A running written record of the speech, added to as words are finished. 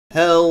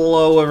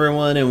Hello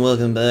everyone and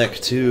welcome back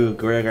to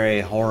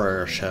Gregory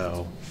Horror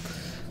Show.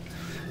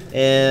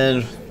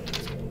 And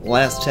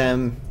last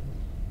time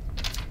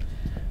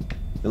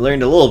we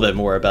learned a little bit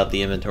more about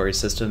the inventory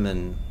system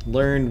and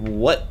learned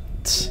what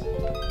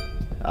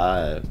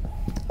our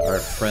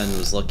friend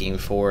was looking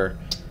for,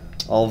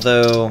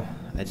 although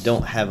I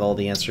don't have all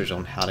the answers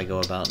on how to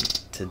go about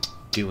to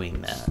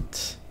doing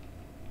that.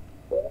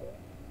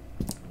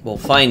 We'll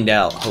find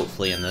out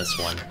hopefully in this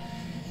one.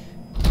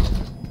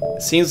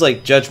 It seems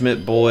like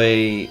Judgement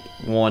Boy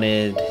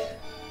wanted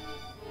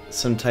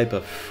some type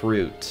of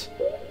fruit.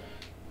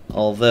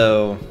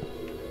 Although,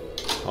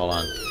 hold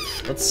on.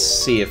 Let's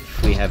see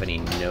if we have any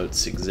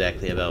notes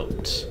exactly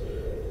about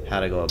how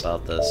to go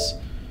about this.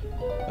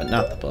 But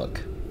not the book.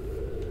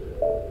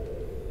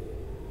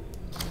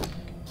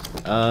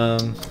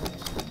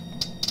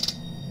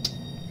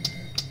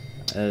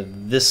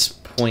 This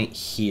point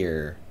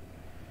here,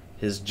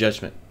 his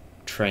judgment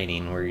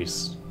training, where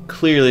he's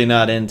clearly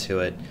not into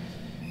it.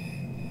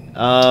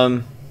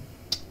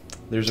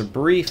 There's a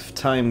brief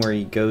time where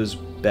he goes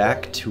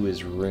back to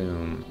his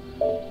room.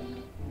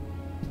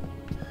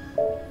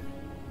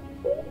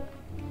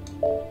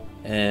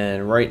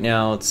 And right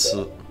now it's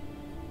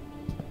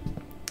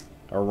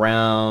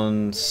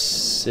around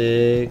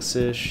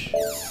 6-ish.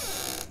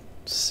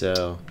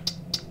 So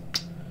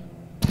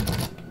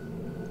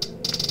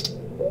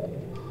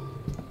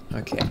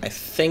okay, I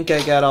think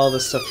I got all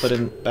this stuff put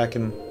in back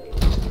in.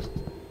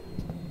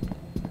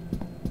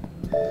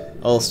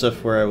 All the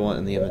stuff where I want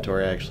in the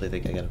inventory. I actually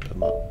think I gotta put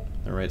them up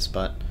in the right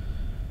spot.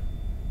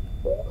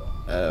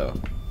 Oh.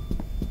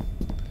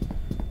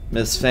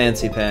 Miss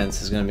Fancy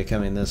Pants is gonna be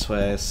coming this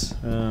way, so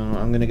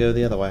I'm gonna go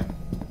the other way.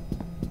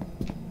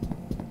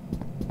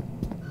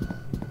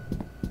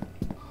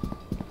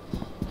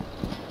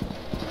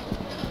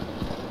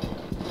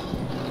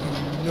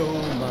 You know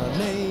my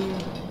name.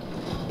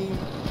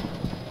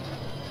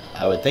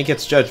 I would think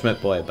it's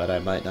Judgement Boy, but I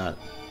might not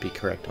be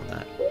correct on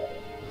that.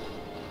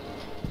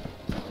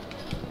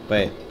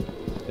 Wait,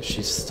 is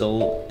she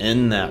still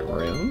in that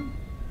room?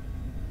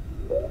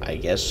 I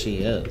guess she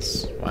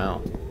is.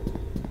 Wow.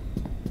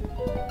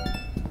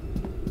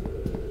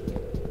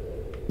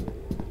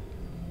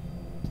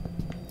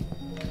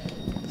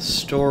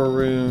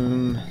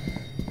 Storeroom.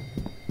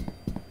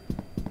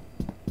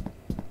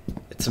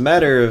 It's a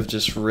matter of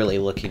just really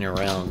looking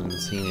around and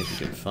seeing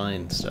if you can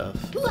find stuff.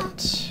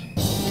 But...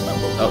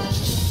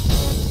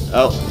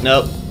 oh,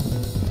 nope.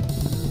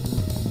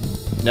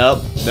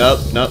 Nope, nope,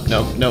 nope,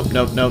 nope, nope,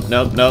 nope, nope,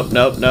 nope, nope,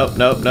 nope, nope,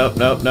 nope, nope,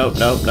 nope, nope,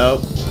 nope,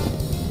 nope.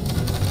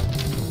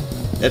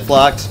 It's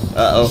locked.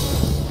 Uh-oh.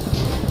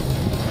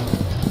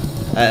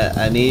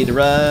 I need to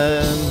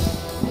run.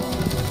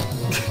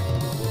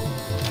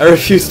 I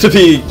refuse to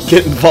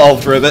get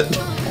involved with it.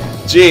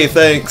 Gee,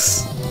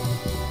 thanks.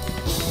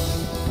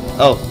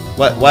 Oh,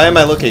 why am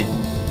I looking?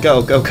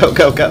 Go, go, go,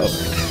 go, go.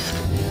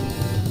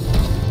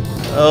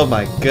 Oh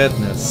my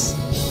goodness.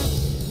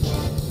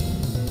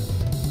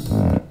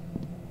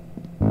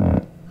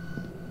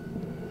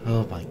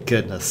 Oh my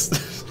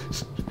goodness.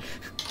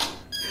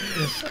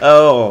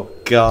 Oh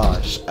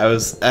gosh, I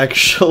was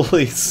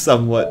actually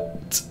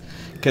somewhat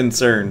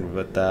concerned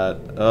with that.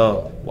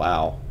 Oh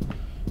wow.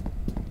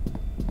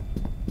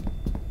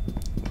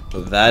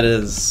 That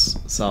is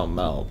something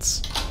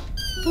else.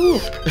 Whew.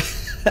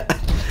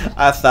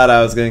 I thought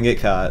I was gonna get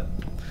caught.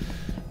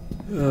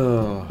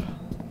 Oh.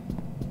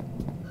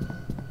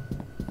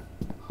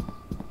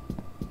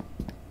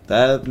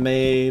 That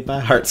made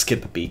my heart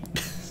skip a beat.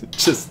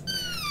 Just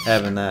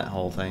having that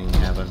whole thing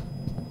happen.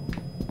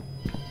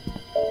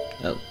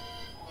 Oh.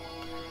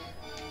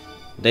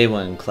 Day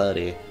 1,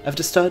 cloudy. I've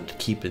decided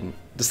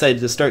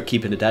to start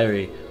keeping a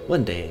diary.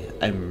 One day,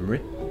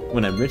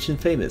 when I'm rich and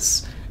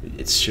famous,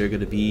 it's sure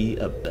gonna be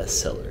a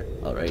bestseller.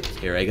 Alright,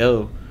 here I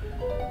go.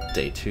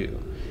 Day 2.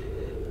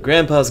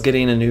 Grandpa's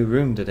getting a new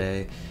room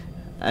today.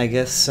 I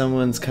guess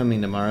someone's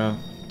coming tomorrow.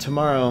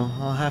 Tomorrow,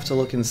 I'll have to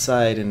look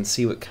inside and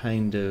see what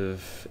kind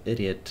of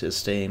idiot is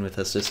staying with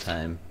us this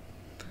time.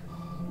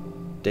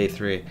 Day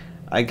 3.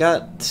 I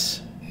got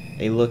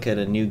a look at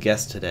a new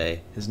guest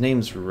today. His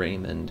name's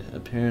Raymond.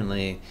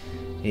 Apparently,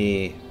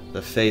 the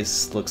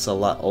face looks a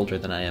lot older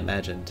than I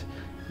imagined.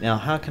 Now,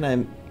 how can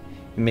I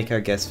make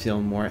our guest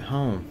feel more at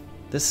home?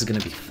 This is gonna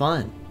be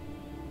fun.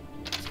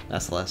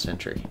 That's the last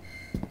entry.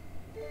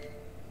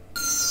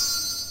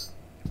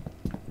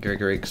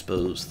 Gregory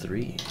Exposed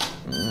 3.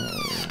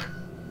 Oh.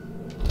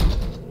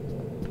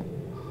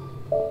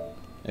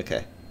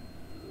 Okay.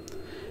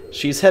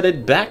 She's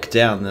headed back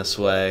down this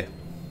way.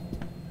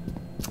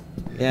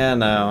 Yeah,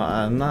 no,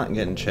 I'm not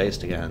getting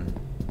chased again.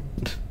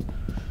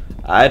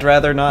 I'd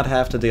rather not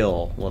have to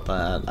deal with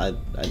that.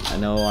 I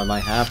know I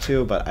might have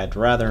to, but I'd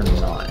rather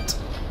not.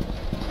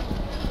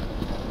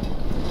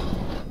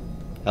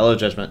 Hello,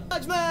 Judgment.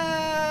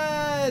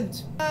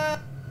 Judgment!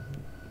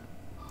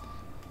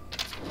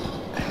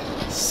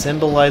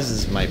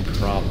 Symbolizes my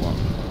problem.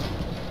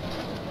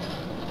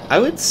 I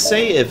would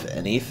say, if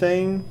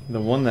anything,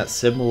 the one that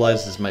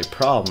symbolizes my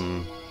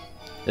problem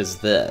is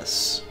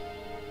this.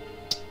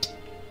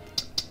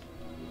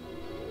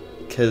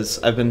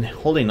 because I've been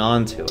holding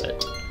on to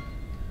it,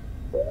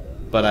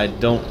 but I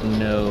don't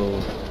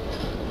know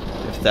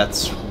if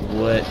that's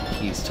what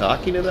he's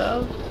talking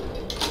about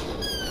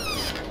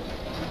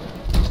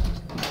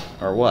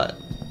or what.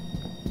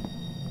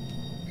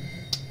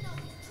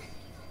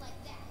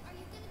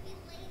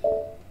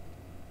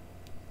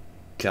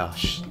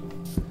 Gosh,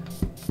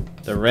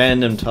 the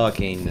random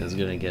talking is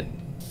gonna get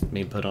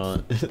me put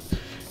on.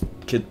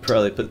 Could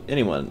probably put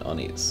anyone on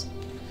ease.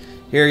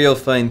 Here you'll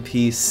find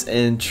peace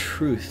and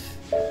truth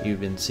you've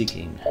been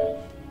seeking.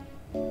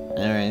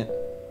 Alright.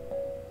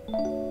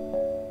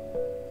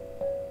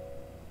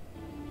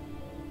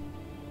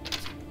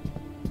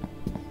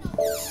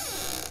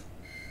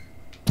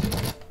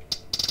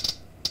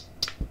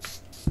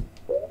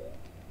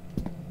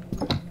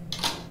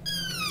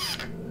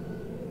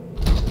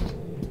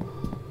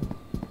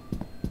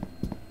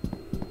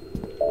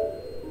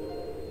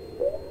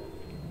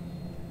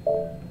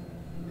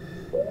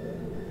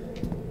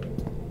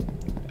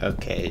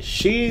 Okay,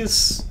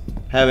 she's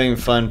having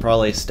fun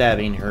probably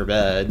stabbing her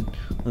bed.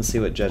 Let's see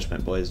what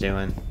Judgement Boy's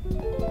doing.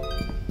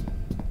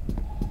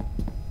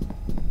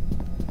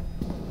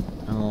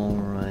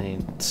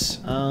 Alright,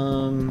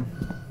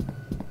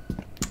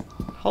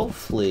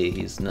 hopefully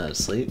he's not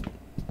asleep.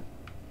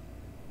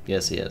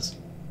 Yes, he is.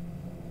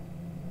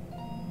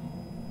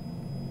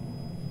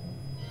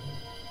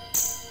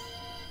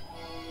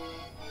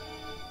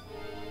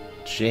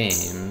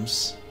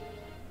 James,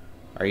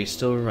 are you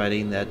still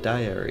writing that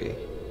diary?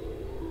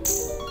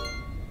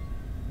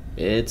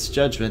 It's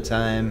judgment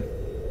time.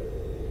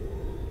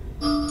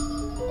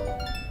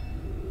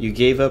 You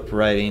gave up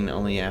writing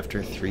only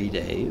after 3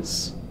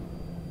 days?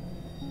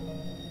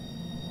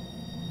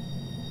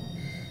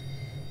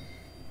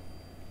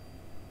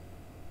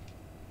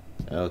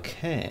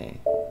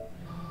 Okay.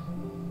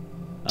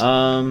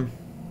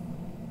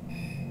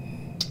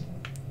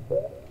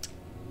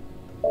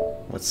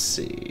 Let's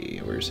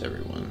see. Where's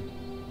everyone?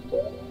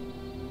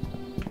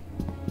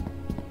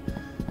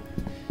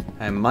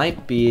 I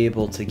might be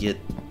able to get...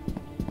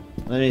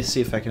 Let me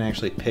see if I can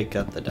actually pick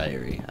up the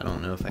diary. I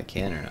don't know if I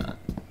can or not.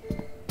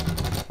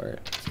 Or...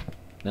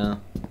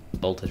 No.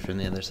 Bolted from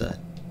the other side.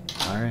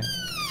 Alright.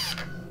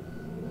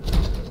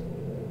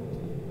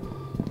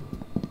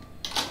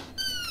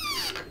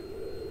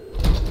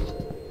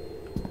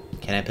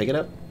 Can I pick it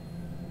up?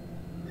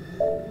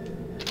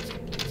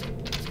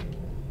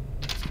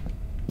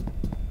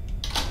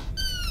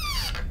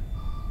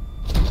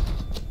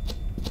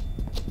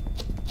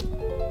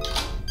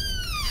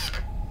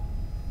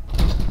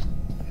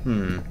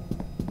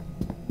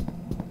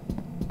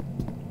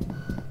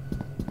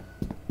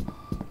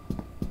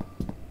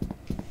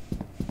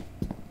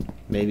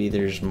 Maybe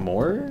there's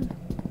more?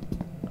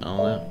 I don't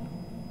know.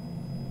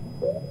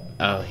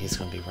 Oh, he's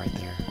gonna be right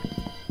there.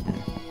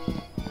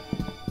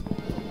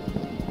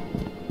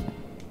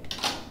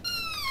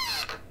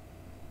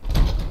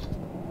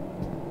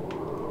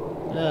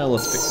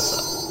 Let's pick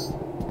this up.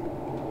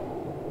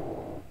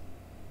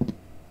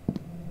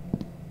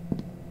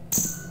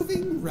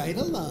 Moving right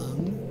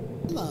along.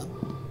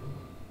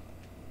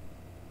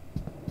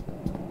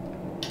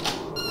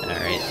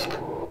 Alright.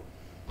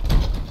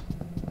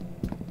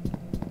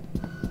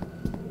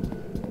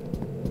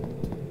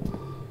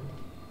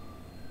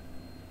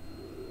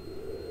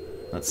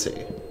 Let's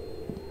see.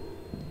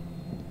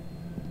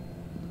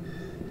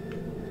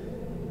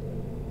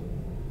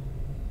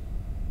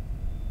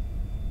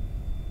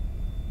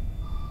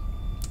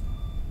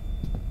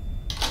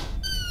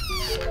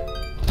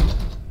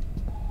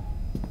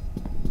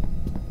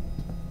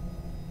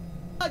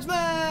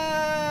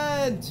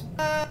 Judgment!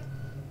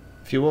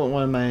 If you want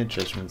one of my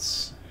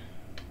judgments...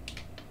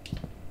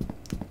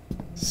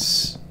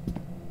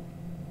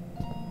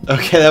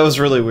 Okay, that was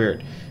really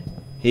weird.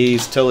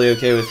 He's totally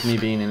okay with me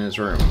being in his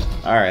room.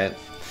 Alright.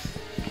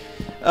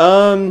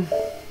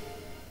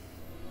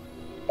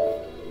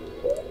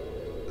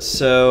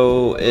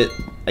 So,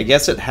 I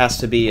guess it has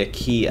to be a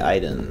key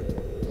item.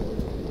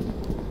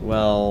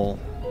 Well,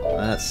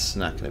 that's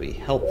not going to be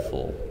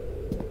helpful.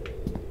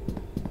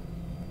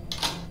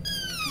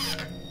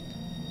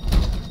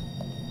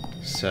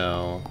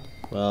 So,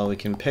 well, we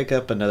can pick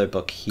up another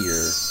book here.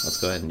 Let's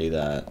go ahead and do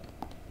that.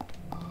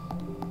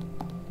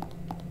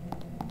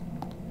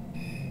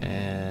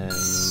 And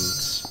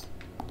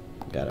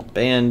got a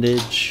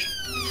bandage.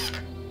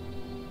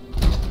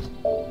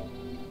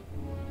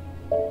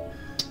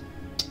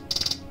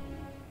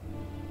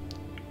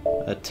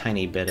 A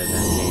tiny bit of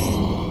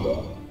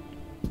energy.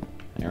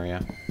 There we go.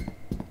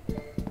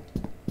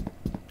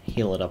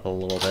 Heal it up a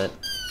little bit.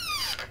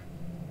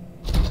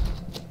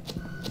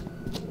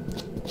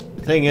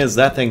 Thing is,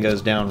 that thing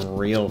goes down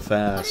real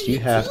fast. You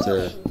have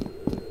to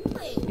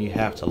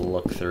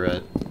look through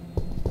it.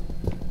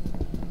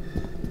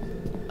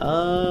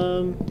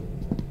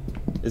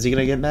 Is he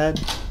gonna get mad?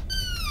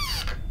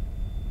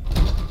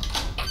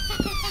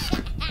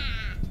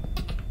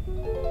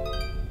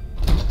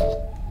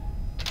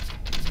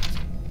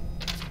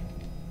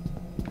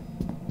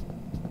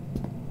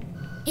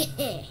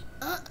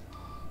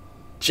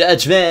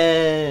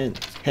 Judgment!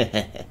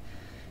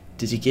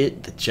 Did you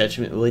get the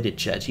Judgement Boy to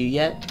judge you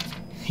yet?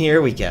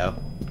 Here we go.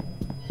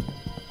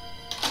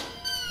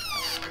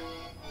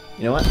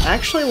 You know what?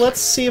 Actually, let's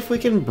see if we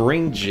can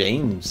bring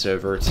James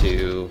over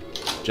to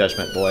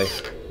Judgement Boy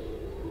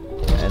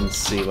and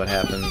see what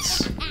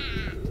happens.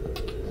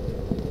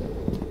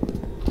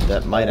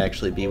 That might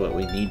actually be what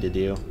we need to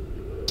do.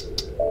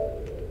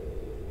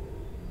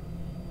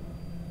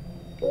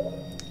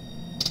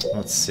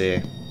 Let's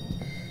see.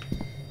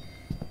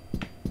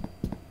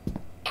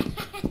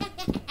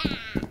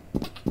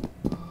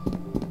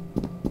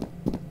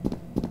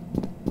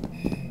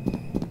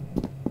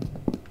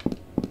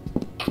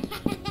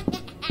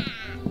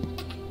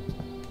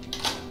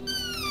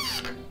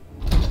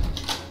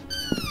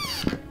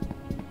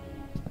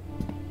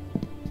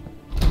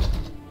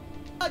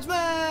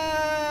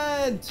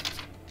 Judgment!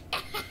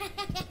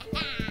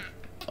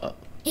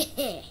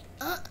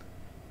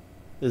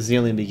 This is the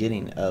only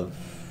beginning of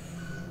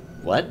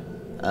what?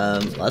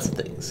 Lots of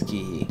things.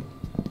 Gee.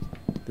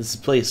 This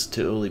place is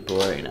totally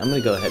boring. I'm gonna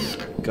go ahead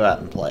and go out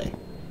and play.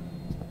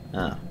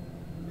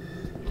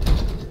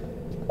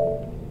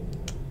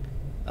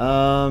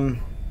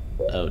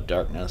 Oh,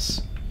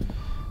 darkness.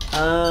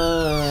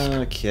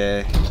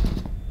 Okay.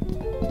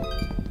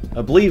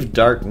 I believe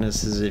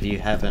darkness is if you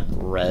haven't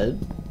read.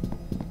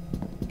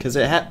 Because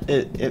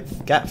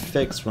it got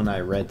fixed when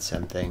I read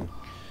something.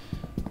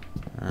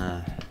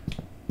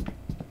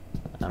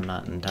 I'm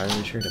not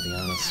entirely sure, to be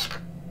honest.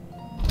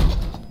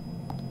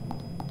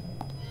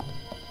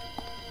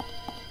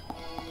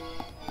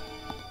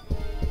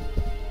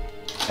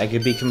 I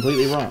could be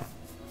completely wrong.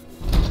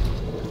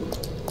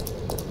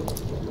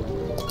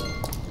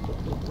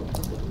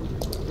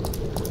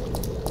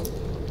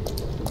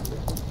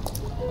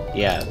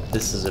 Yeah,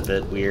 this is a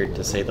bit weird,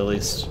 to say the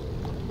least.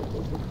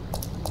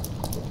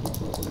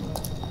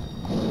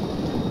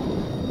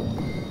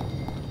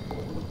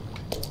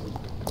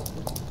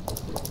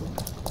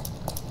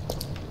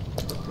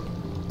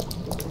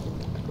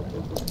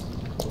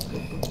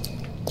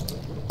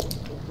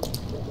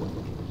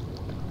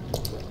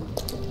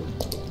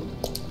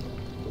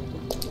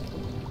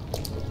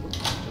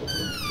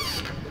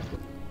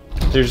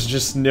 There's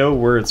just no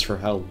words for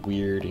how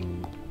weird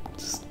and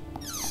just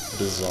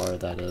bizarre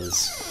that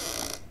is.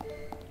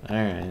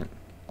 Alright.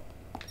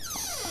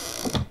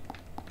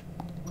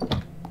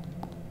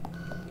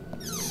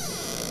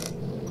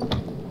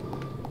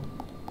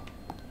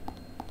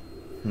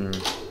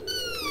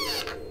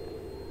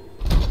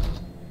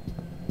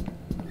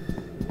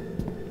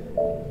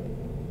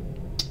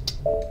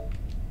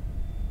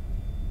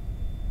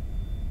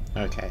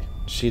 Okay,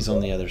 she's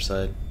on the other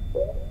side.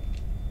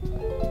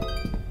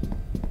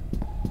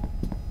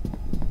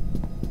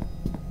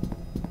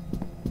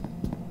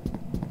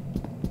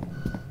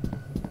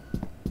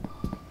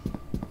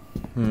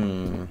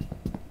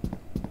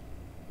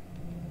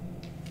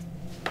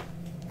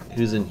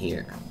 Who's in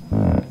here?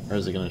 Or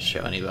is it going to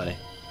show anybody?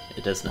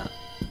 It does not.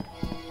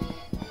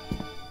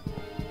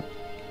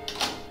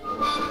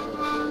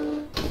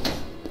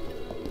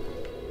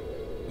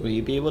 Will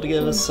you be able to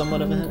give us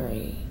somewhat of a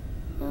hint?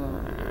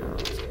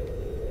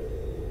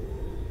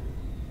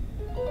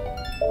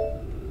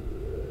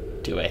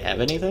 Do I have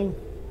anything?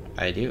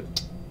 I do.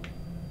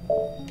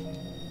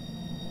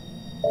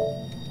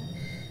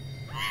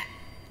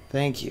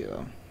 Thank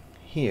you.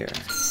 Here,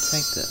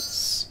 take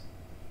this.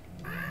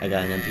 I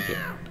got an empty kit.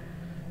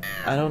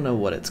 I don't know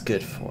what it's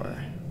good for,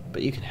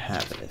 but you can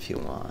have it if you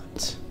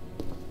want.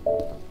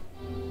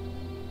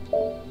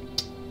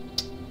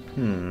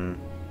 An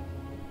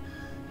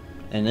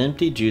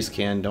empty juice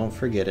can, don't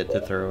forget it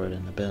to throw it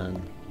in the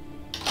bin.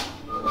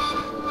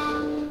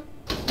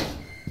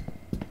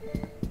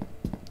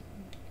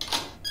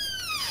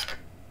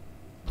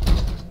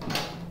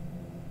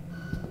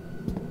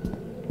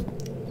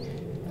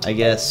 I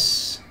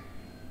guess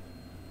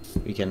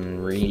we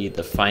can read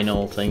the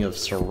final thing of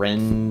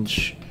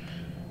Syringe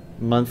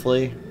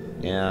Monthly.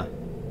 Yeah.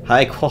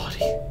 High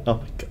quality.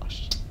 Oh my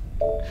gosh.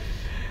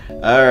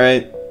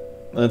 Alright.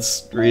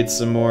 Let's read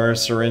some more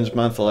Syringe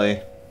Monthly.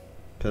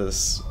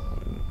 Because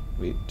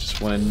we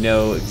just want to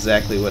know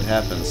exactly what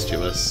happens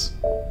to us.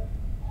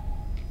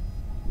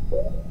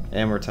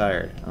 And we're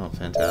tired. Oh,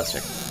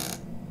 fantastic.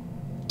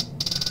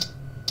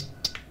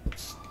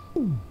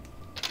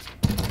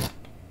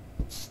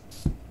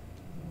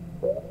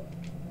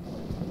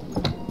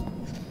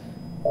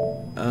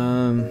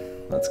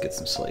 Let's get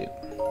some sleep.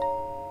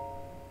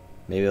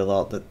 Maybe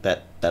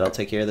that'll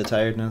take care of the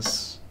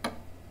tiredness.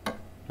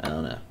 I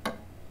don't know.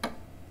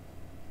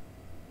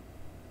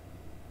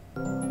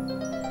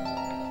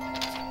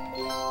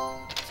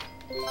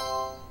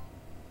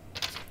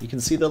 You can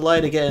see the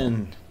light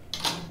again.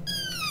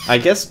 I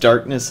guess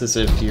darkness is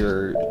if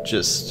you're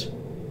just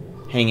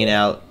hanging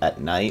out at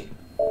night.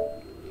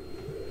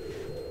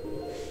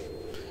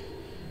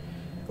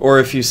 Or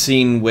if you've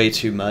seen way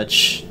too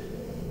much.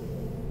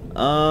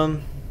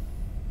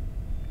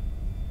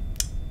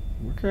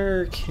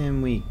 Where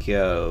can we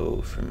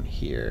go from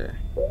here?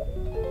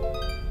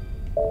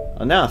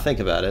 Oh, now think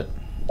about it.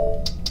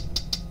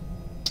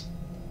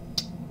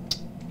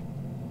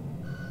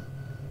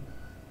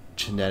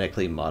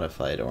 genetically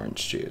modified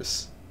orange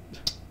juice.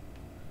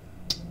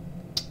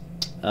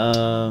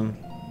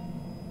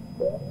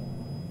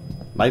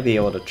 Might be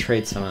able to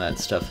trade some of that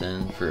stuff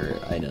in for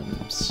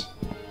items.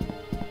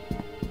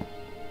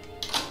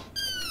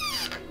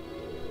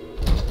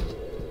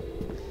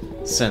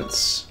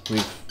 Since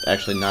we've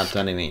actually not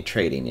done any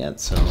trading yet,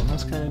 so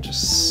let's kind of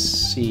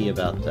just see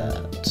about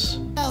that.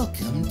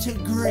 Welcome to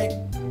Greg.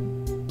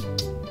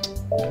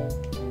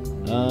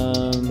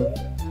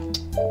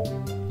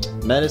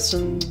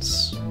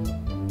 Medicines.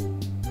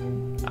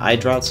 Eye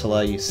drops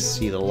allow you to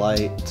see the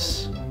light.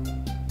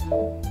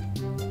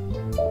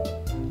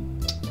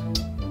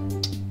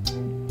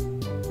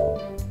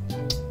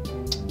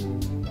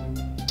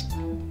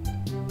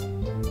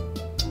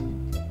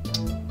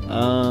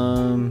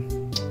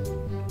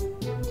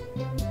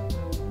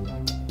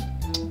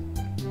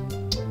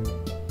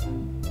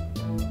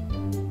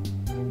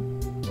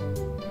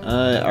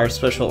 Our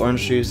special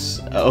orange juice.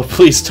 Oh,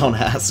 please don't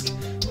ask.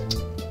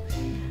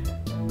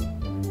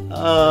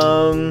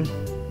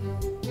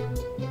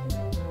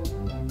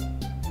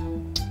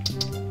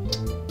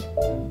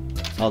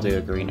 I'll do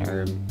a green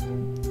herb.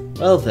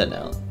 Well then,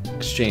 I'll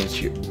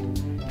exchange your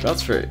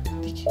drops for...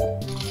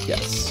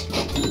 Yes.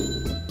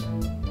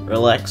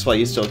 Relax while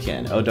you still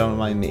can. Oh, don't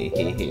mind me.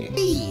 Hee hee.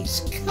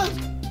 Please come.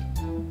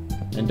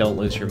 And don't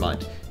lose your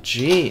mind.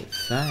 Gee,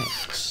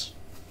 thanks.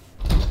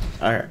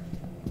 Alright.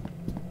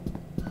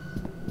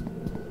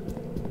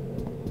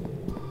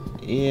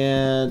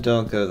 Yeah,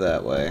 don't go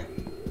that way.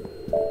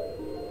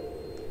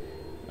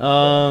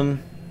 I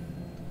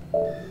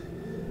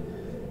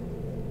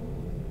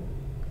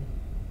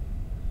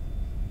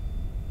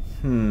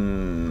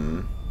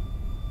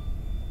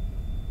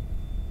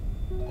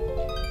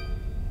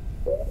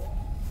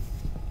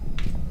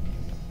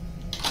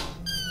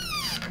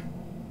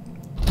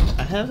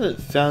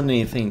haven't found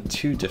anything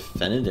too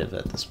definitive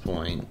at this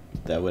point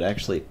that would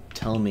actually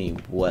tell me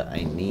what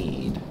I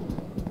need.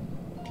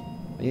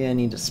 Maybe I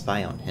need to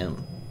spy on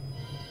him.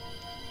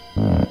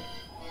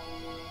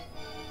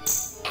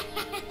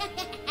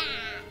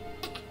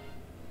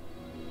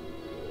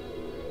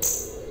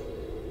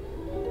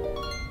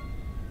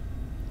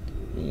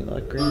 Any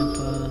luck,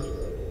 Grandpa?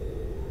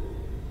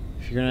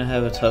 If you're gonna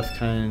have a tough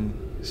time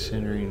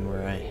considering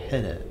where I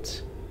hid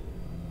it.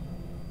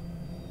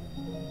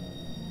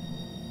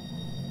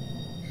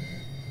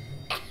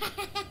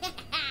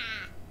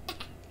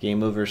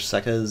 Game over,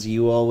 suckers.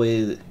 You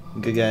always...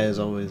 Good guys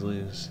always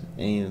lose.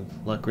 Any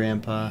luck,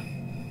 Grandpa?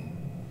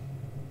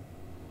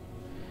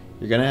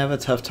 You're gonna have a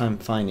tough time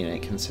finding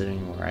it,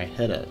 considering where I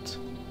hid it.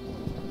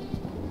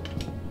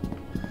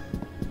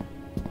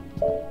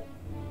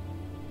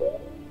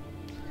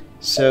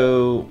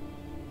 So...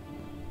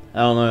 I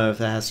don't know if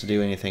that has to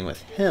do anything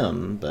with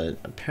him, but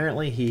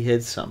apparently he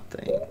hid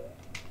something.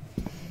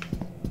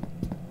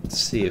 Let's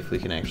see if we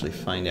can actually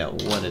find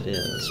out what it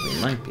is.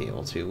 We might be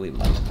able to, we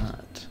might not.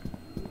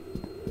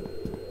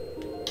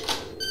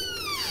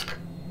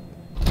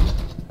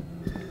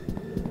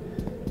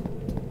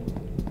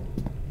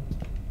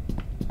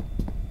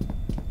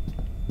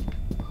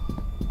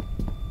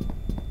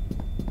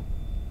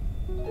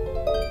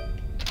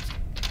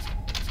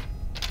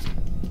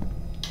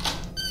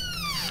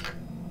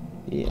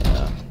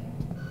 Yeah.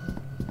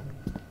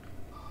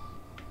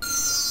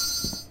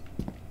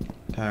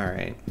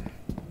 Alright.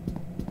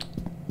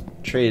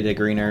 Traded a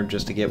green herb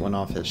just to get one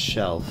off his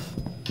shelf.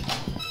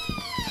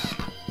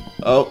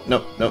 Oh,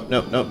 nope, nope,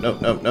 nope, nope,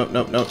 nope, nope, nope,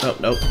 nope, nope,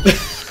 nope, nope.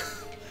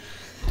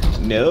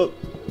 Nope.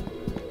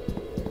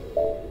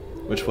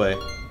 Which way?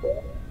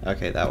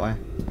 Okay, that way.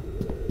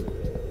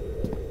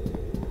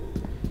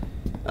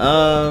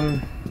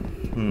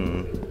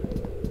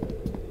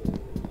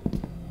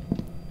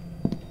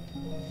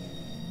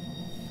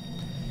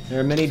 There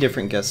are many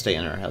different guests stay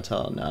in our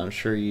hotel. Now, I'm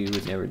sure you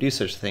would never do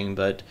such a thing,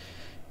 but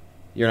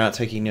you're not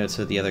taking notes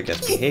of the other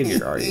guests'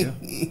 behavior, are you?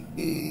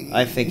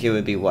 I think it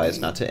would be wise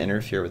not to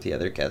interfere with the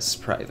other guests'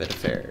 private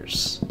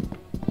affairs.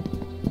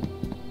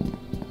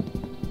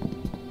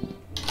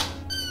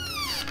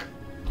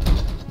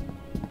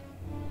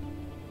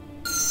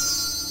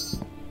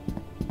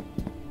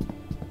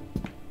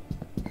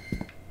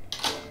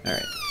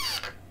 Alright.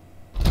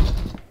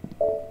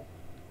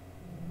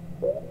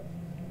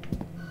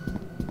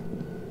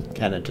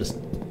 Kind of just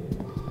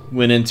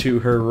went into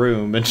her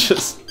room and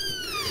just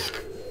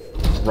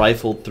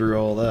rifled through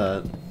all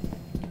that.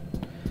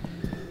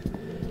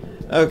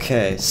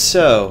 Okay,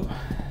 so...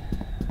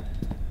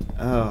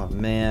 Oh,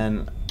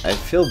 man. I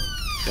feel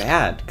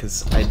bad,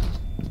 because I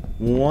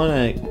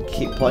want to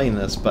keep playing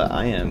this, but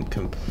I am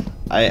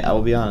I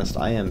will be honest,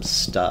 I am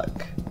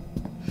stuck.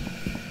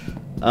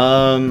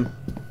 I'm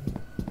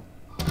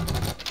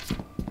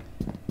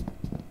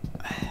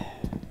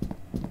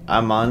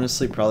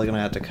honestly probably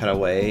gonna have to cut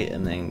away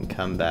and then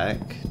come back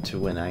to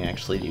when I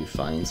actually do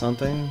find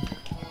something.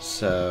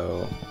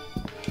 So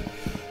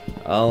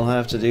I'll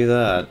have to do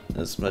that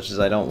as much as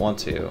I don't want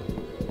to.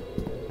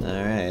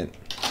 Alright.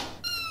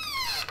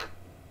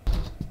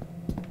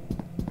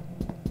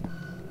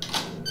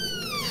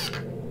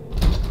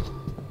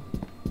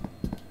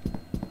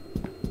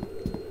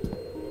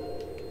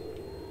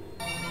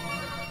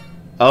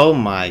 Oh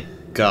my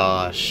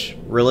gosh.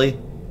 Really?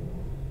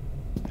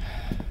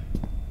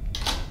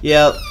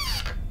 Yep.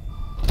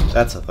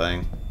 That's a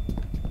thing.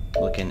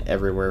 Looking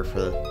everywhere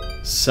for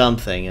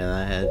something, and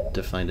I had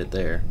to find it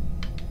there.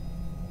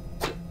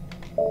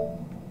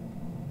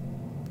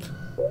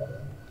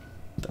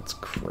 That's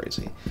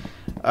crazy.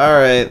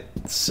 Alright,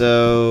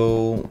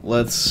 so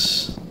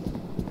let's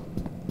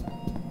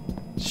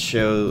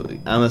show...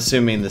 I'm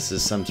assuming this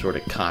is some sort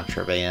of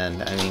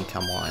contraband. I mean,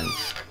 come on.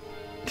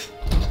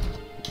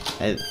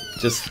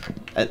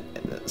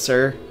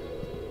 Sir?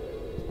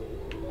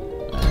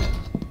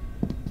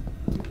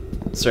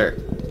 Sir,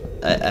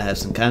 I have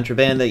some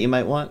contraband that you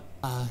might want.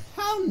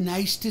 How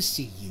nice to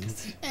see you.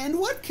 And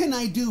what can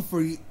I do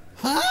for you?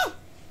 Huh?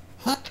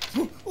 Huh?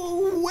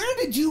 Where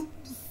did you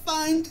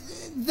find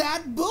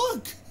that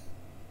book?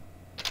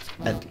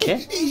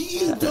 Okay.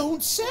 You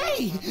don't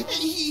say.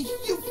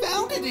 You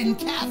found it in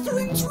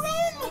Catherine's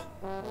room?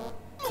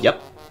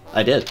 Yep,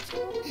 I did.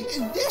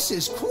 This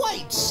is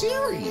quite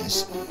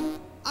serious.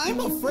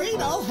 I'm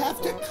afraid I'll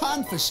have to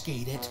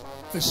confiscate it.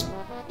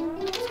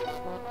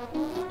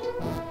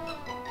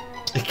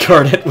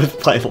 Guard it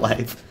with my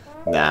life.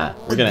 Nah,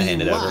 we're gonna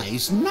hand it over.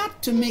 Wise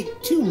not to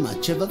make too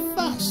much of a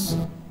fuss.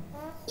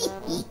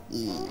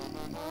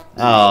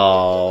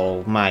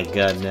 Oh my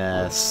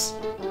goodness.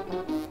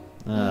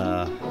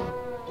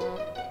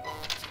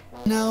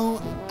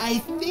 No, I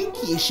think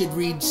you should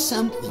read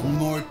something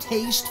more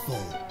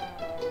tasteful.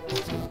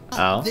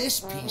 Oh? This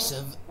piece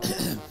of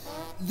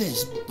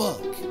this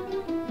book.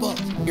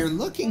 You're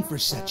looking for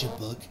such a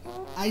book,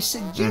 I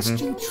suggest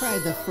you try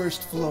the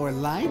first floor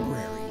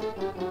library.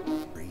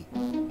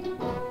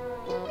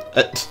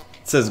 It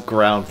says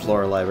ground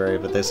floor library,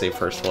 but they say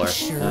first floor.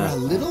 Sure, a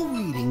little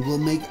reading will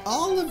make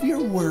all of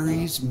your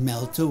worries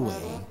melt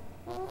away.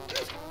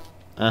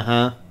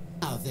 Uh-huh.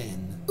 Now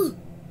then.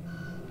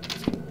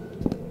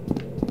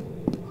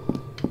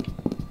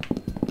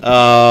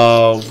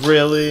 Oh,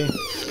 really?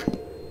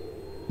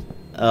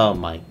 Oh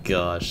my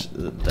gosh.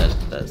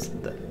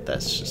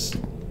 That's just...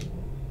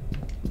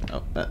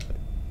 Oh,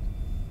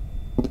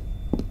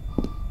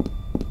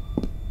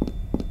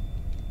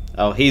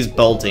 oh, he's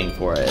bolting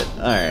for it.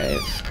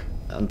 Alright.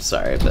 I'm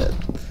sorry, but...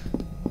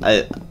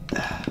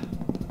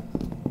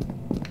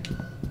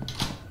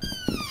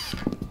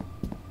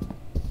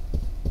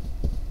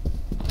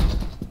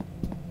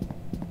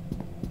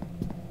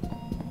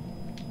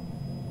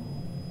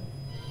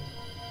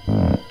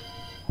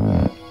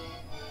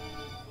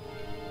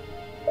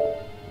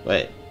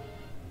 Wait.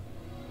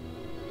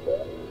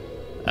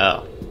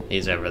 Oh,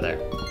 he's over there.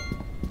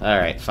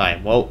 Alright,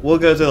 fine. Well, we'll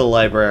go to the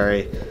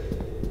library.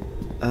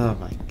 Oh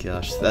my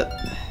gosh, that...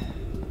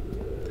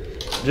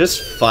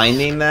 Just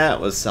finding that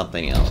was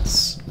something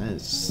else.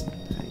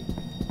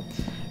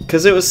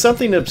 Because it was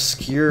something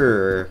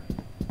obscure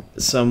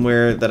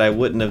somewhere that I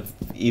wouldn't have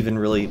even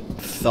really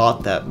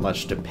thought that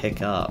much to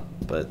pick up.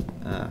 But,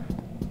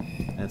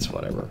 it's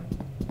whatever.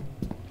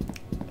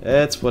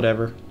 It's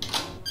whatever.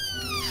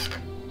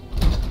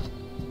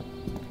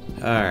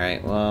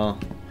 Alright, well...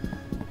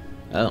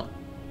 Oh.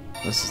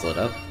 This is lit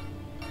up.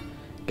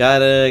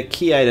 Got a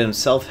key item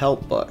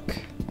self-help book.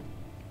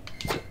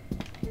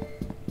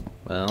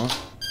 Well...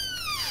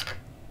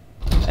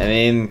 I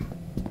mean...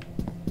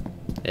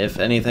 If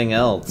anything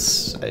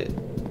else,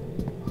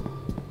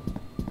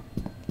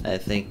 I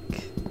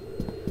think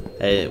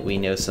we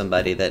know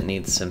somebody that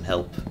needs some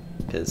help.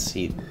 Because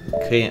he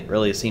can't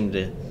really seem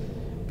to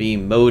be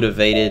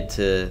motivated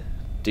to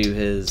do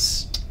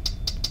his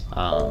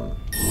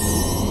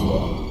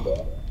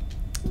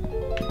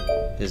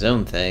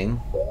own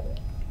thing.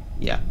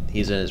 Yeah,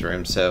 he's in his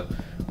room, so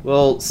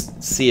we'll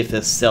see if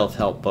this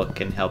self-help book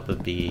can help him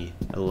be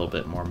a little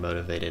bit more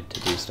motivated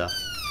to do stuff.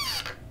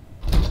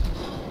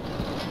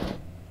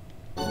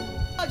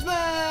 Judgement!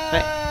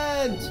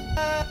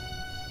 Hey.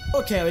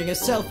 You're carrying a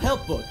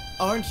self-help book,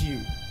 aren't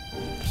you?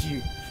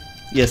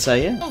 Yes, I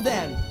am. Well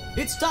then,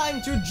 it's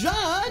time to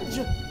judge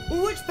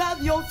which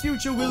path your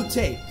future will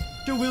take.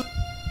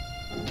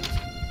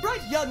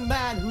 Bright young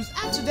man who's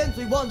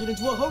accidentally wandered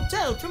into a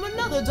hotel from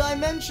another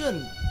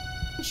dimension.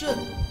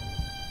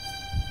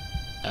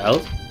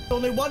 Oh?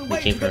 Only one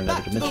way to get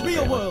back to the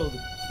real world.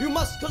 You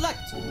must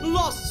collect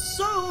lost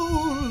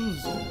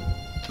souls.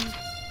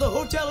 The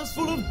hotel is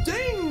full of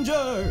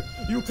danger.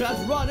 You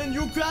can't run and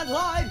you can't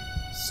hide.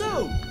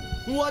 So,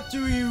 what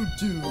do? You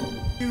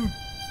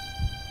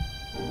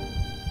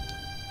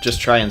just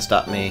try and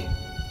stop me.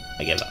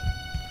 I give up.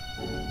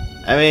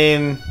 I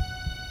mean...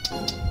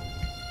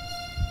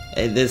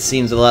 this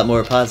seems a lot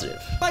more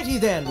positive. Righty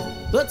then,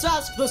 let's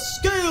ask the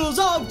scales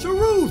of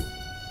truth.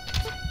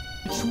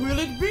 Which will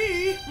it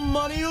be?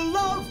 Money or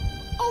love?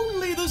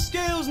 Only the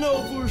scales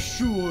know for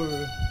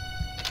sure.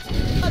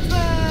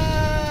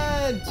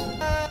 Advent!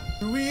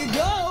 Here we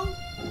go!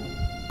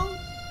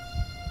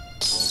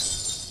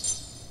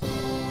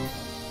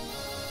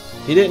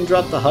 He didn't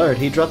drop the heart,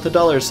 he dropped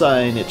the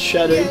 $sign. It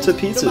shattered to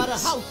pieces. No matter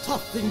how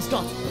tough things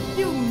got,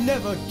 you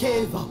never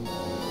gave up.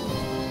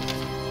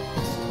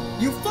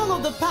 You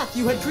followed the path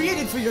you had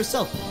created for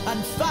yourself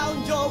and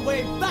found your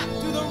way back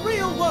to the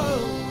real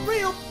world.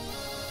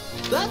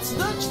 That's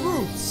the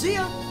truth. See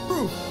ya?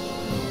 Proof.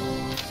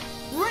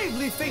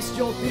 Bravely faced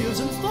your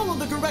fears and followed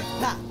the correct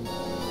path.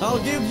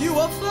 I'll give you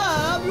a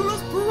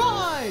fabulous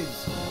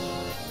prize.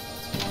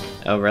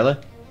 Oh, really?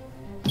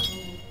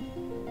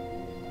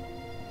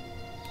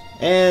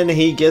 And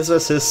he gives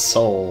us his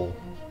soul.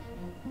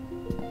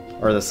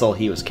 Or the soul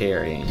he was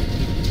carrying.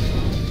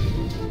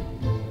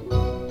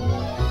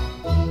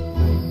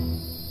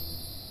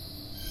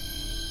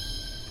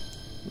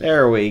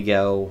 There we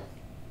go.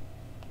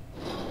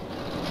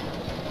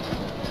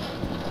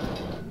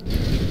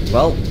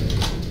 Well,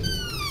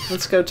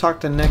 let's go talk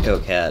to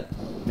Neko Cat.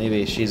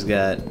 Maybe she's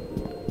got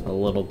a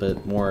little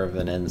bit more of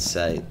an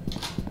insight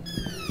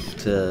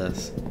to...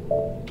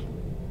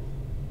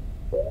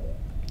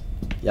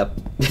 Yep.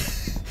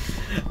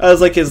 I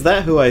was like, is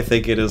that who I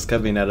think it is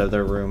coming out of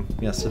their room?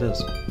 Yes, it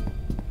is.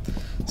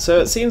 So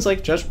it seems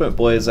like Judgement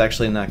Boy is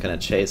actually not going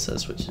to chase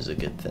us, which is a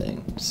good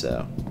thing,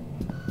 so...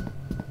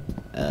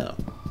 Oh.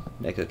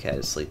 Neko Cat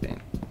is sleeping.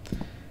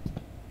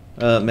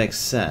 It makes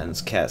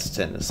sense. Cats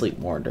tend to sleep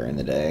more during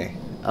the day.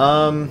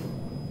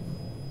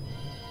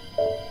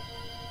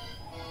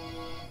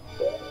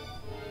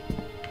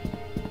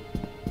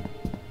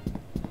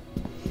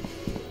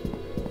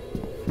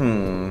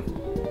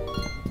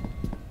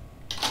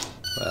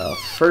 Well,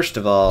 first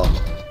of all,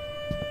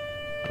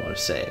 I want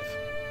to save.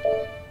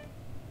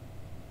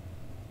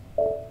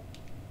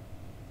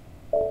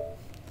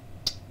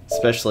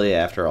 Especially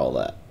after all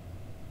that.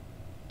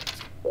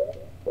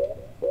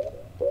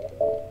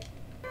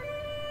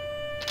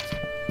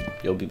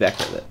 You'll be back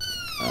with it.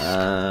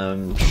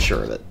 I'm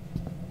sure of it.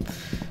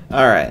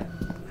 Alright.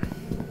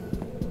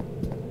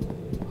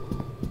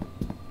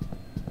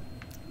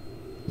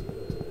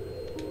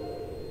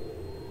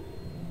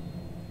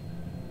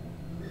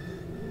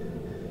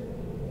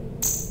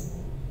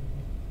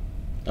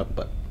 Oh,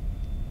 but...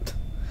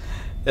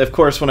 Of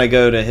course, when I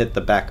go to hit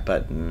the back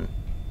button,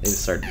 they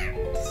start...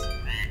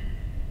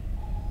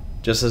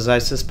 Just as I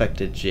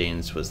suspected,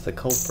 James was the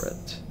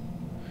culprit.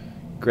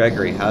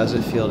 Gregory, how does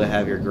it feel to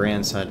have your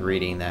grandson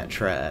reading that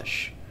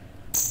trash?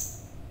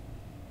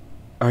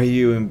 Are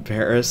you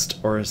embarrassed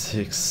or is it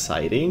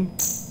exciting?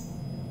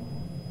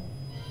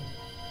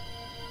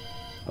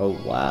 Oh,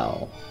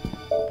 wow.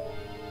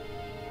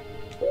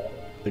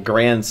 The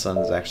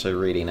grandson's actually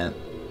reading it.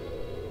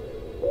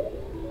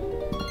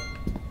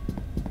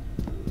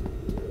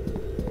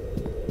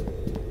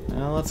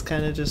 Well, let's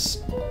kind of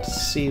just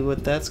see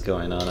what that's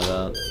going on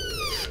about.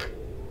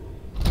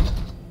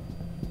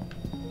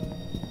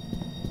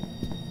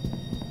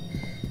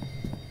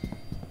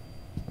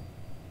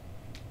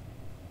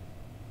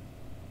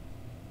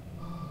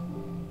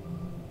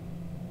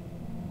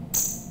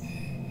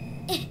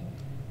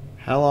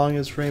 How long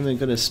is Raymond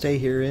gonna stay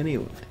here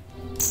anyway?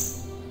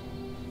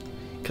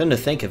 Come to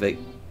think of it,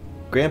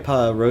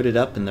 Grandpa wrote it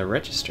up in the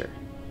register.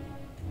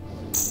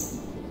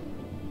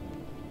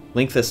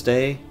 Length of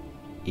stay,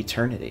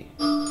 eternity.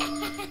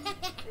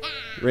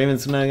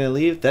 Raymond's not gonna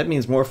leave? That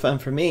means more fun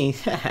for me.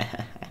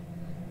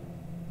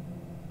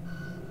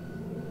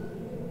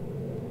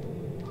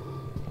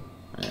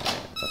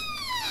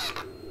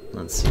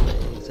 Let's see what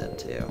he's up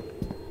to.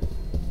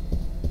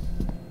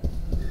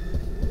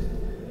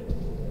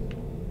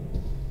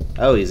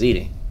 Oh, he's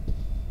eating.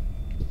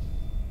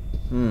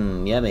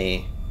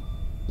 Yummy.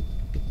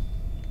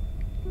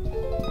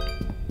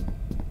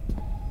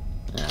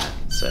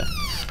 So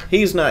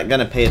he's not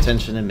gonna pay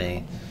attention to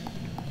me.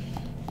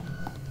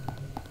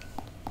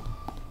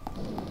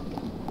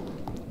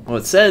 Well,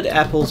 it said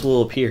apples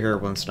will appear here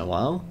once in a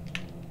while.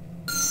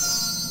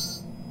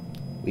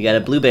 We got a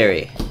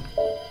blueberry.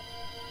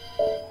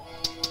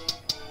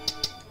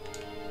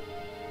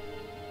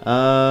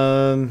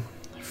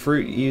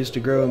 Fruit used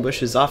to grow in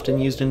bushes, often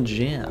used in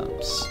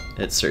jams.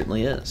 It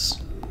certainly is.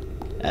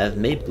 I've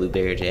made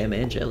blueberry jam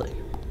and jelly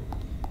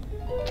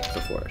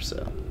before,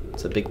 so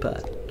it's a big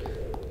pot.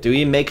 Do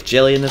we make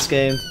jelly in this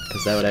game?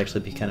 Because that would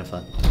actually be kind of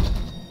fun.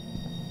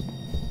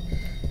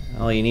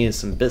 All you need is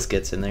some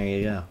biscuits, and there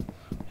you go.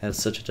 Have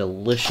such a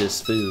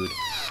delicious food.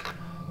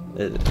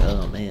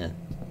 Oh man.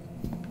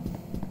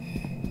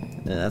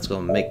 Yeah, that's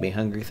gonna make me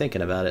hungry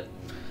thinking about it.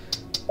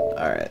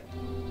 Alright.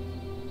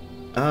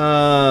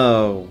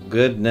 Oh,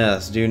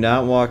 goodness. Do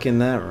not walk in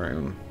that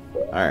room.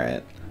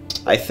 Alright.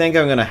 I think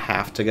I'm gonna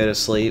have to go to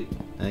sleep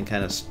and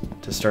kind of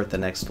to start the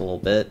next little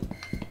bit.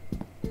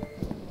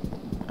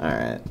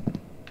 Alright.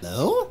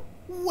 Hello?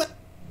 What?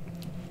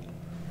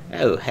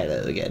 Oh,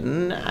 hello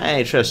again.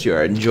 I trust you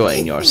are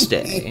enjoying your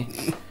stay.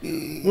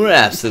 We're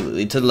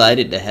absolutely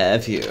delighted to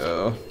have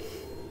you.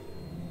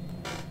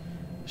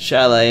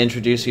 Shall I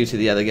introduce you to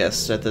the other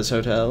guests at this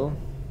hotel?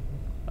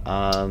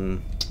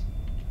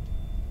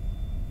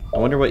 I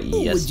wonder what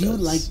Who yes would you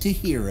does. like to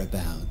hear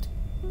about?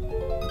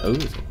 Oh,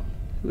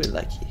 who would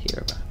like to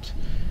hear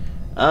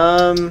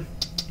about?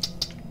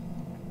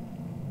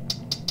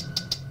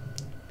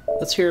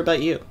 Let's hear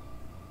about you.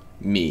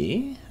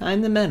 Me?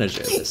 I'm the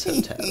manager of this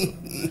hotel.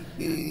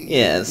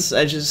 Yes,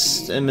 I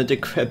just am a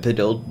decrepit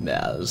old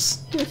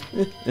mouse.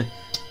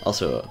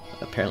 Also,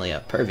 apparently a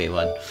pervy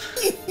one.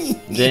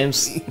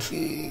 James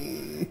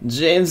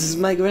is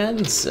my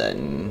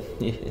grandson.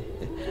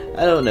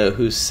 I don't know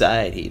whose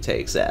side he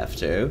takes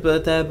after,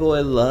 but that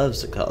boy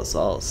loves to cause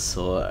all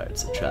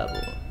sorts of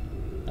trouble.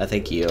 I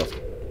think you.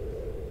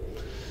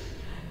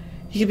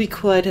 He can be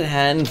quite a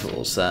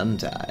handful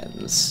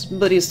sometimes,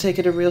 but he's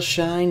taken a real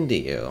shine to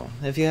you.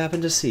 If you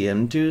happen to see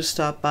him, do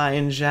stop by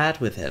and chat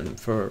with him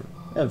for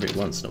every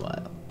once in a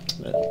while.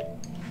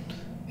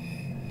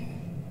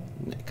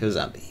 Neko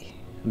Zombie.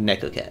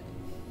 Neko Cat.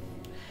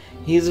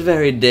 He's a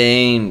very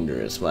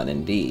dangerous one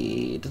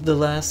indeed. The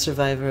last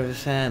survivor of a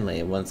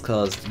family once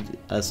caused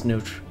us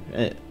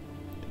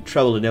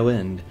trouble to no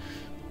end.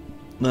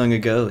 Long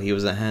ago, he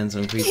was a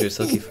handsome creature,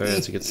 silky fur,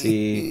 as you could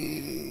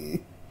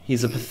see.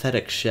 He's a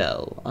pathetic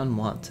shell,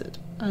 unwanted,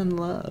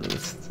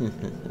 unloved.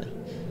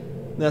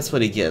 That's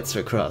what he gets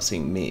for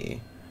crossing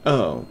me.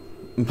 Oh,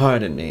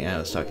 pardon me, I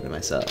was talking to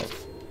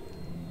myself.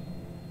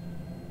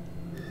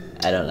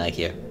 I don't like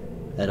you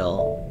at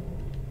all.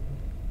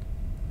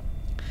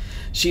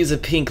 She's a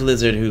pink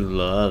lizard who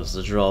loves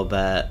to draw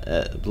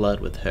blood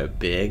with her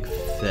big,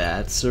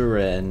 fat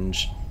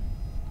syringe,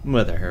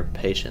 whether her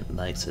patient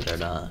likes it or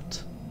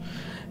not.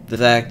 The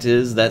fact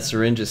is, that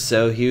syringe is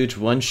so huge,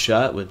 one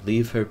shot would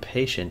leave her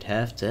patient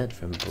half dead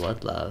from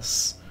blood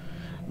loss.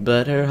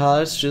 But her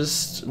heart's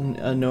just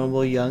a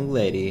normal young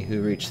lady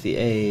who reached the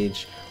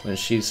age when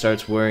she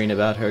starts worrying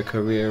about her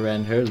career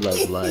and her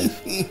love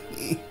life.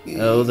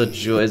 Oh, the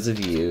joys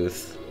of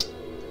youth.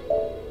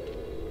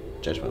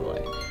 Judgement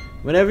Boy.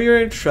 Whenever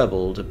you're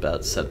troubled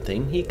about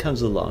something, he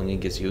comes along and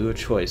gives you a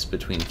choice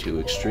between two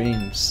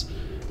extremes.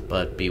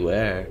 But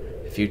beware,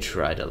 if you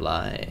try to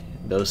lie,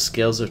 those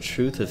scales of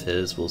truth of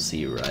his will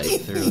see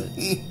right through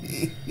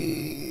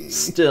it.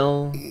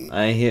 Still,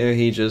 I hear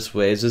he just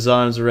waves his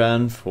arms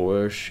around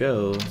for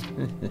show.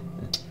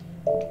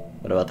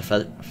 What about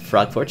the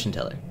frog fortune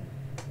teller?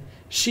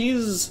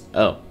 She's...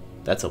 oh,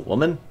 that's a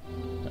woman?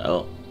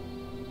 Oh.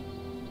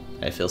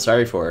 I feel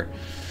sorry for her.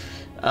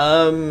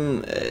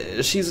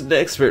 She's an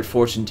expert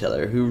fortune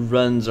teller who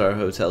runs our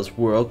hotel's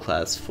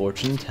world-class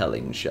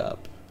fortune-telling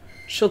shop.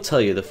 She'll tell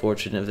you the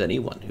fortune of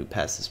anyone who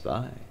passes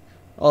by.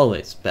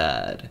 Always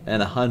bad,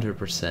 and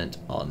 100%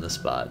 on the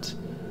spot.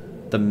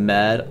 The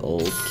mad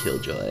old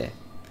killjoy.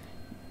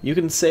 You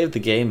can save the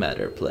game at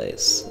her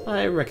place.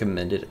 I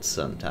recommend it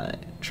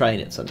sometime. Trying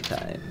it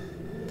sometime.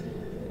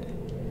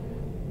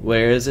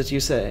 Where is it,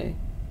 you say?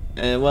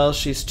 Well,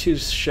 she's two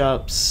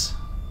shops.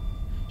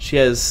 She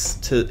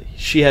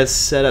has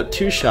set up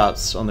two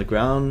shops on the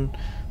ground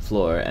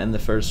floor and the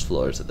first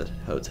floors of the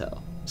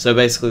hotel. So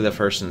basically the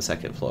first and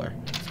second floor.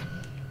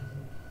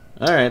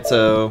 Alright,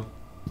 so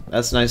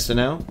that's nice to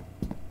know.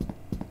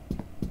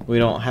 We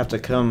don't have to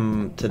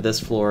come to this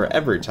floor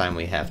every time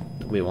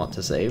we want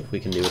to save. We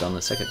can do it on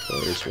the second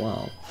floor as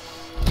well.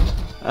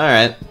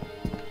 Alright.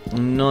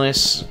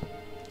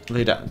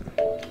 Nicely done.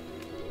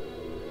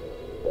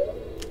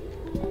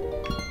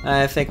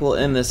 I think we'll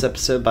end this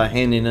episode by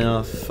handing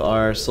off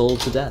our soul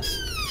to death.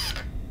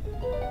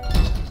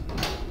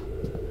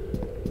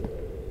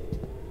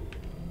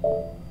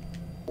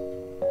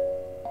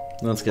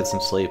 Let's get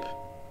some sleep.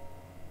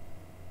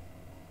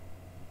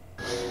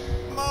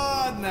 Come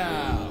on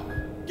now,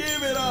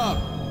 give it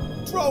up.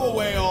 Throw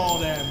away all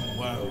them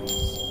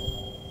worries.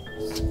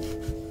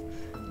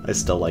 I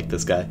still like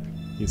this guy.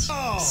 He's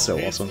so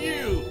it's awesome.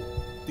 You.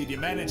 Did you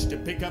manage to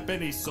pick up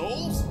any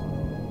souls?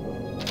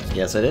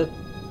 Yes, I did.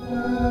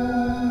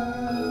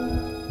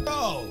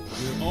 Oh,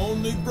 you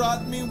only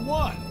brought me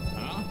one,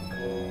 huh?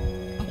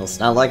 Well, it's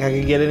not like I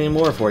could get any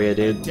more for you,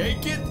 dude.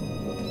 Take it?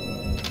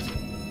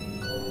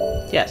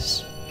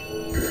 Yes.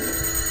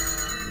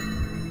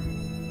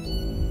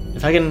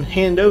 If I can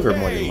hand over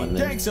more than one,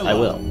 then I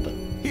will. But...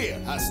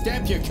 here, I'll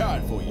stamp your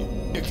card for you.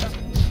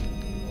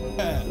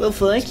 well,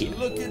 thank you.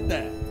 Look at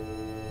that.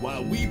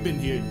 While we've been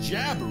here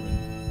jabbering,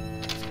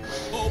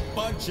 a whole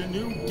bunch of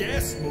new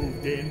guests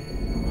moved in,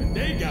 and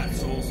they got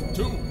souls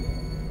too.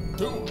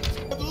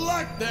 Good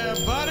luck there,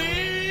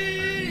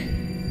 buddy!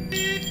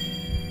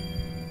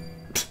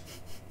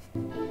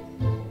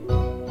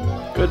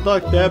 Good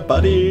luck there,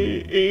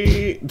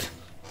 buddy!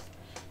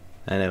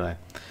 Anyway,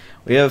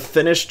 we have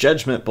finished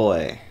Judgement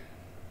Boy.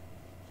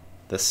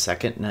 The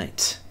second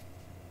night.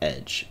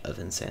 Edge of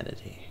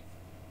Insanity.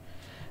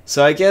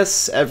 So I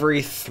guess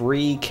every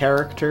 3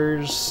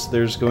 characters,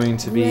 there's going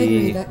to be...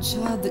 Gregory, that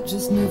child that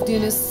just moved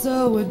in is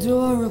so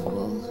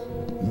adorable.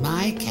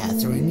 My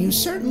Catherine, you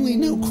certainly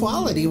know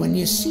quality when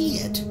you see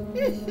it.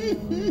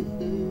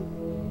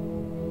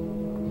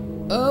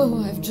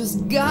 Oh, I've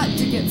just got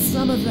to get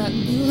some of that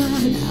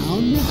blood.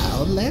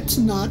 Now, let's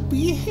not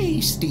be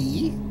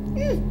hasty.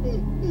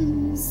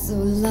 So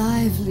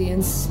lively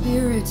and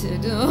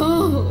spirited.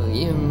 Oh,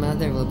 your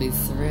mother will be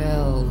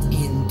thrilled.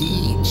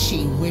 Indeed,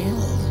 she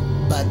will.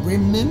 But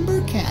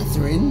remember,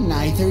 Catherine,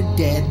 neither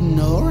dead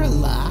nor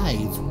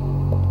alive.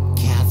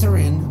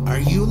 Catherine, are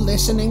you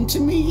listening to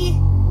me?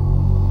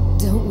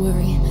 Don't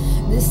worry.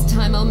 This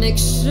time I'll make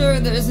sure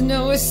there's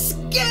no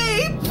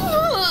escape!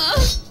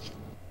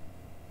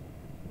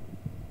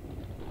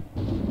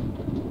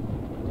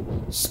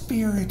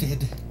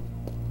 Spirited.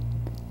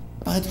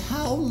 But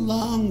how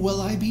long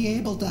will I be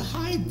able to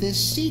hide this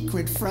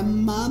secret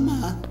from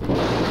Mama?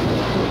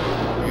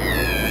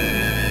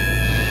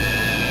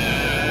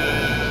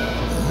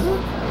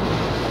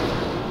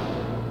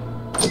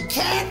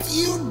 Can't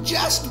you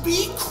just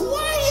be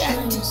quiet?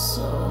 I'm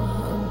so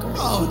hungry.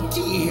 Oh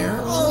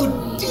dear,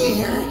 oh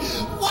dear.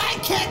 Why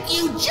can't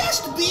you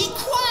just be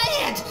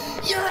quiet?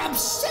 You're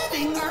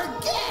upsetting our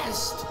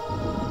guest.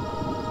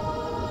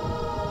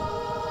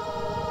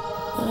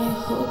 I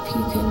hope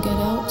you can get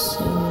out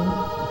soon.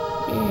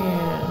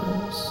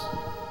 Yes.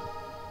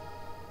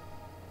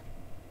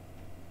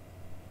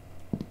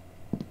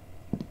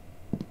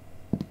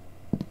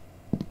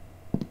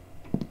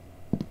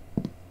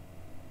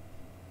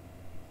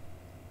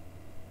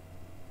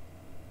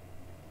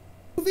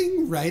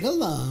 Moving right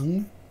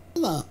along.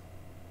 Now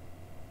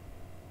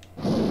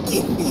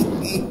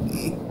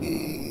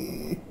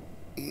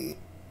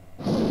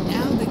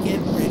to get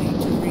ready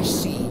to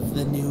receive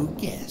the new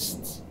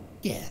guests.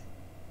 Get.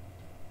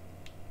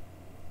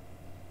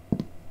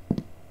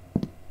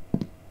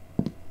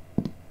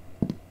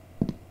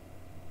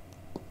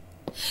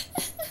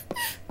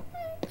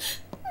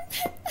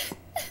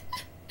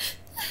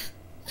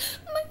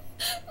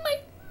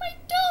 My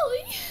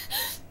dolly.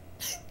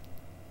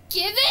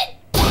 Give it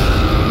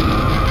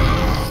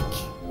back!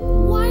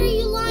 Why are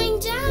you lying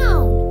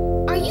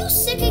down? Are you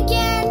sick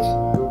again?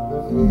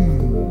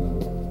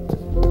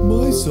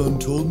 My son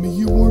told me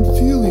you weren't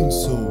feeling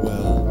so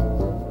well.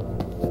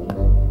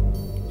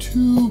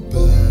 Too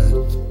bad.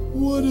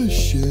 What a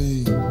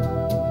shame.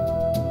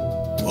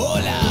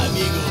 Hola,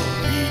 amigo.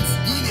 It's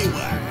Guinea.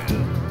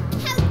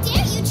 How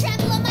dare you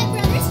trample on my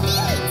brother's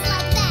feelings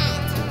like that?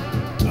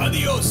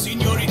 Adios,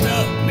 señorita.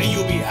 May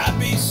you be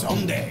happy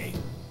someday.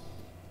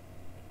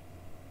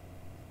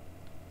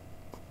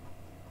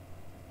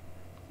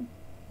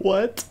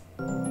 What?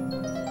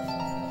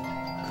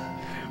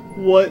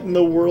 What in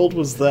the world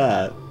was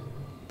that?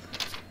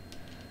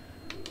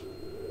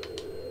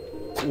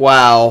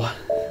 Wow.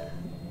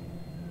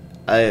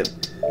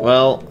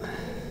 Well,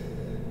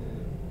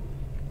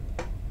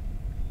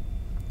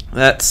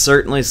 that's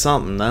certainly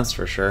something, that's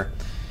for sure.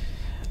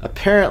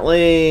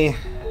 Apparently,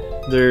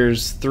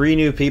 there's 3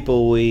 new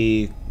people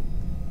we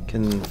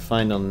can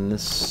find on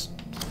this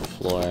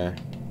floor.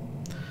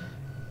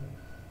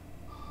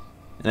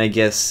 And I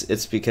guess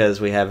it's because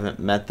we haven't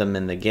met them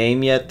in the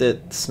game yet that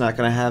it's not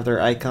going to have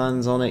their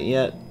icons on it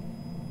yet.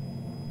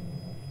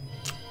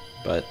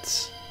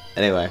 But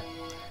anyway,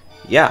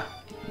 yeah,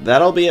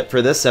 that'll be it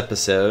for this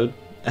episode.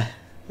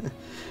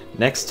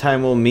 Next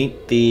time we'll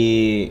meet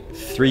the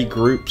 3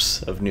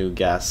 groups of new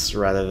guests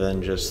rather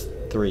than just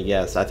 3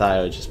 guests. I thought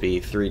it would just be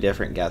 3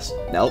 different guests.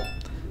 Nope,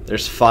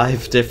 there's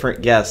 5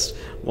 different guests.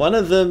 One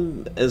of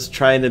them is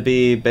trying to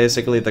be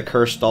basically the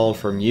cursed doll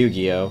from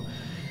Yu-Gi-Oh!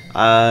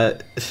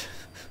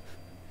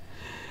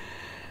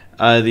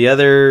 The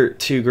other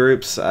 2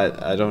 groups,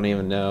 I don't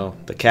even know.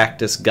 The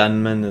Cactus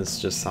Gunman is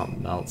just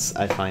something else.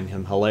 I find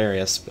him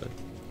hilarious, but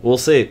we'll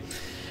see.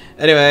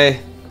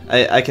 Anyway,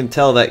 I can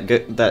tell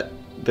that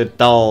the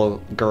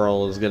doll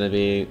girl is gonna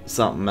be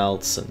something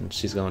else, and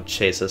she's gonna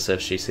chase us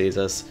if she sees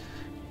us.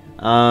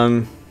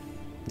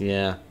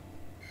 Yeah.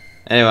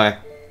 Anyway,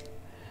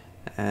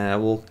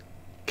 we'll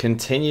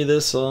continue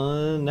this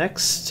on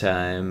next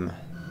time.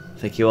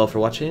 Thank you all for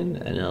watching,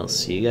 and I'll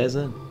see you guys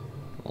then.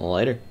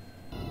 Later.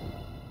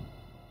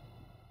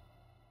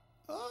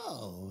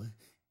 Oh,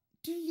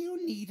 do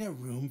you need a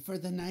room for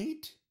the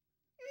night?